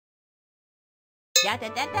Da da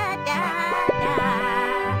da da da da.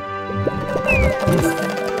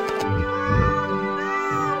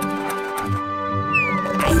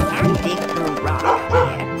 I can't dig through rocks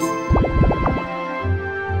here.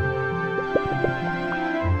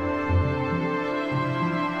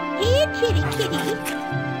 Here, kitty kitty.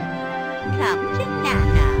 Come to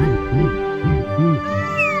Nana.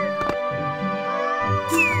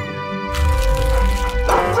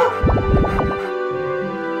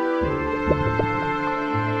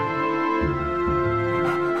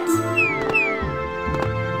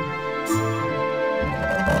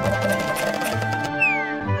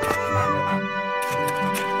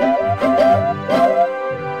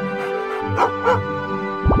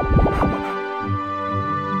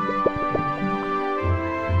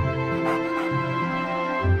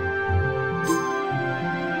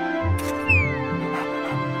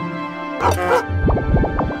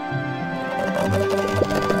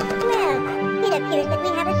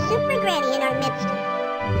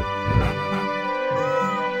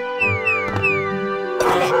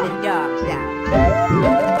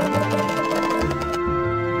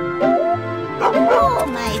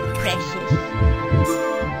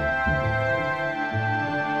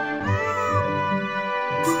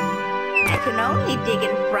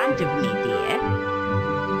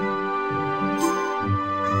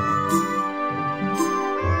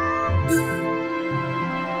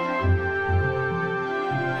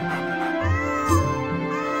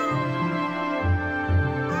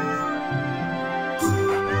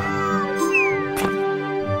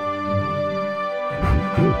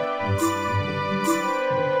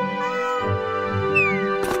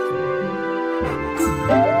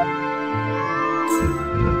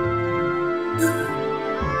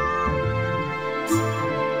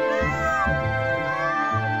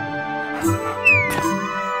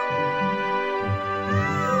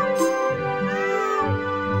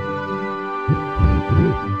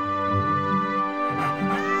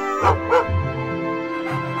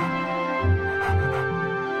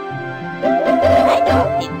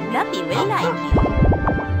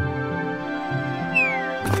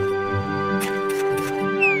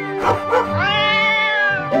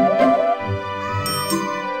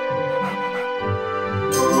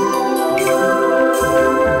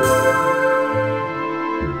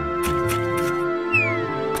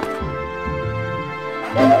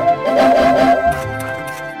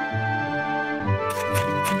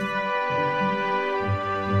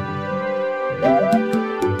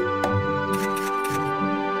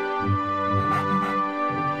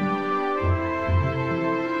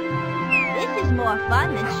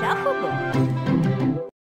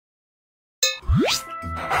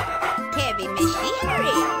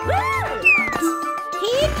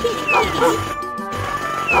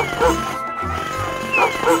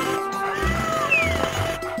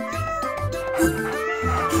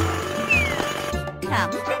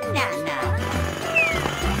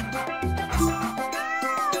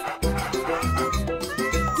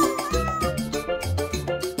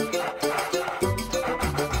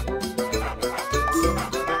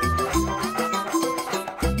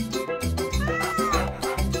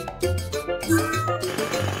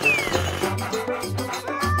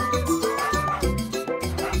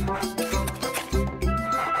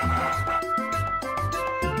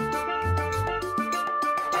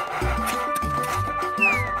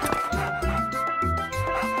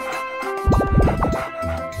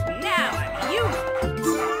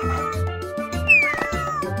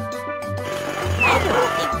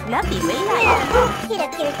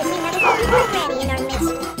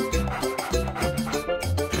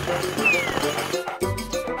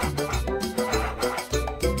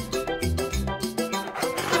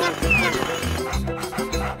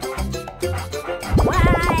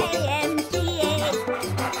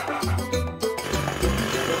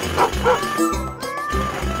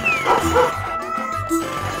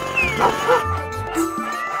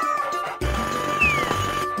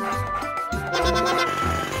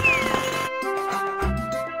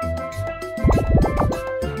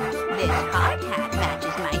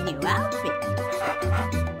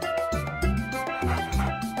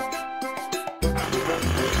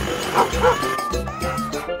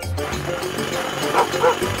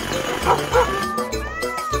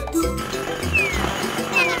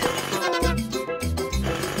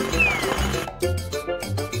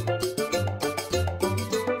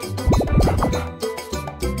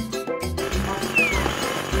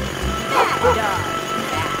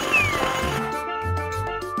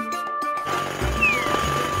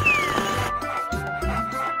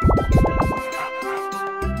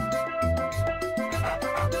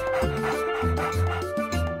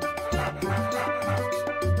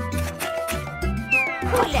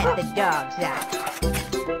 Who let the dogs out?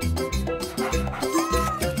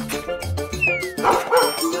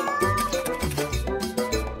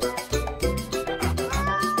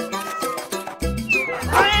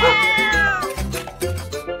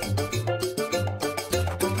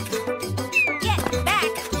 Get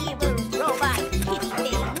back, evil robot kitty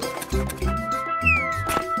thing!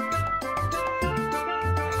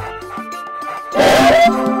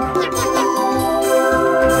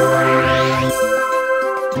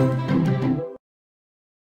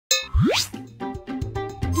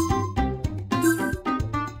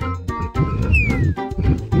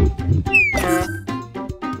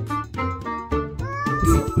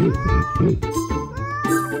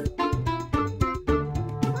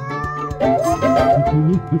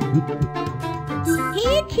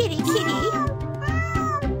 Here, kitty, kitty.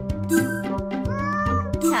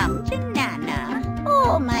 Come to Nana.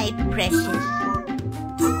 Oh, my precious.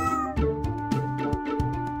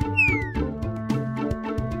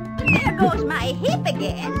 There goes my hip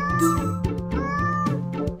again.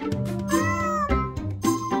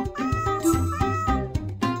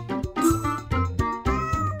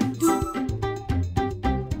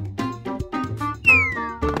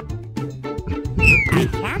 I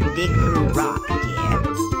can't dig through rock, dear.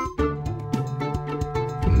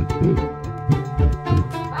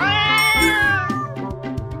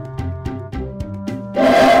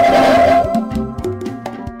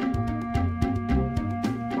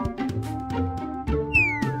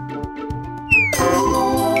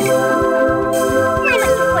 I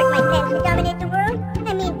must report my plans to dominate the world. I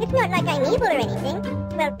mean, it's not like I'm evil or anything.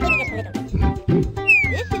 Well, maybe just a little bit.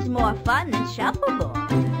 This is more fun than shuffleboard.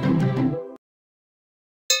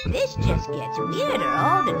 This just gets weirder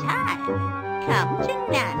all the time. Come to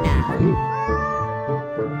Nana.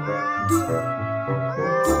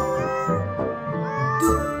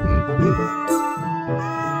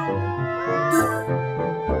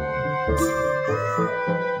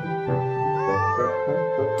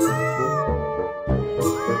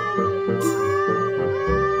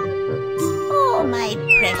 Oh, my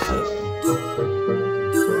precious.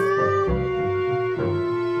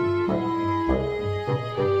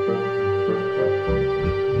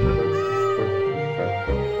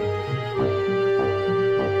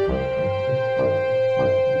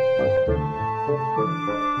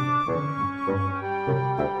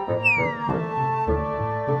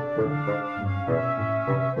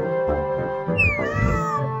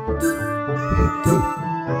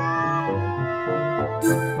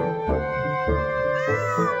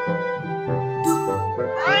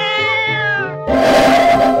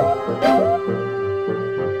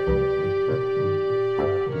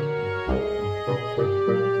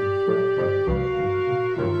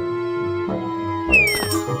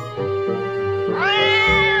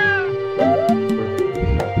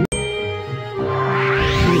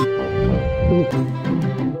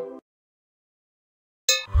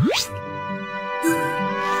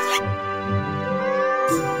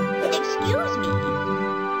 Excuse me.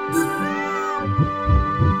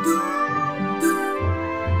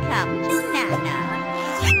 Come to Nana.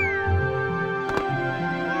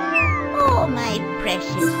 Oh, my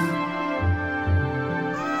precious.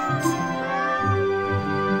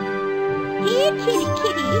 Here, kitty,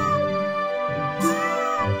 kitty.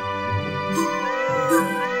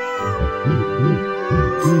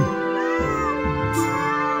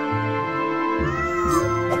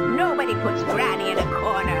 Nobody puts Granny in a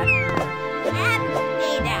corner. And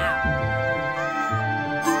stay down.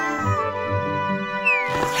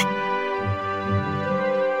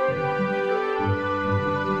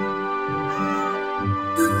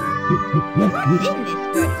 What's in this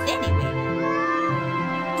purse anyway?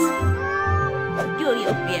 Do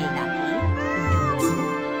you feel lucky?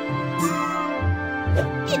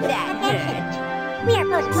 Did that hurt? We are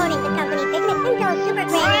postponing the company picnic until Super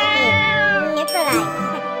Granny is neutralized.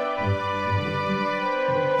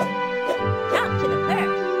 Talk to the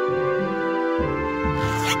purse.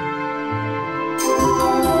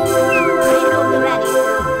 I know Granny.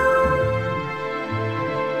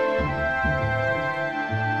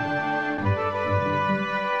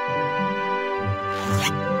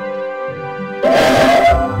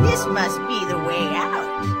 This must be the way out.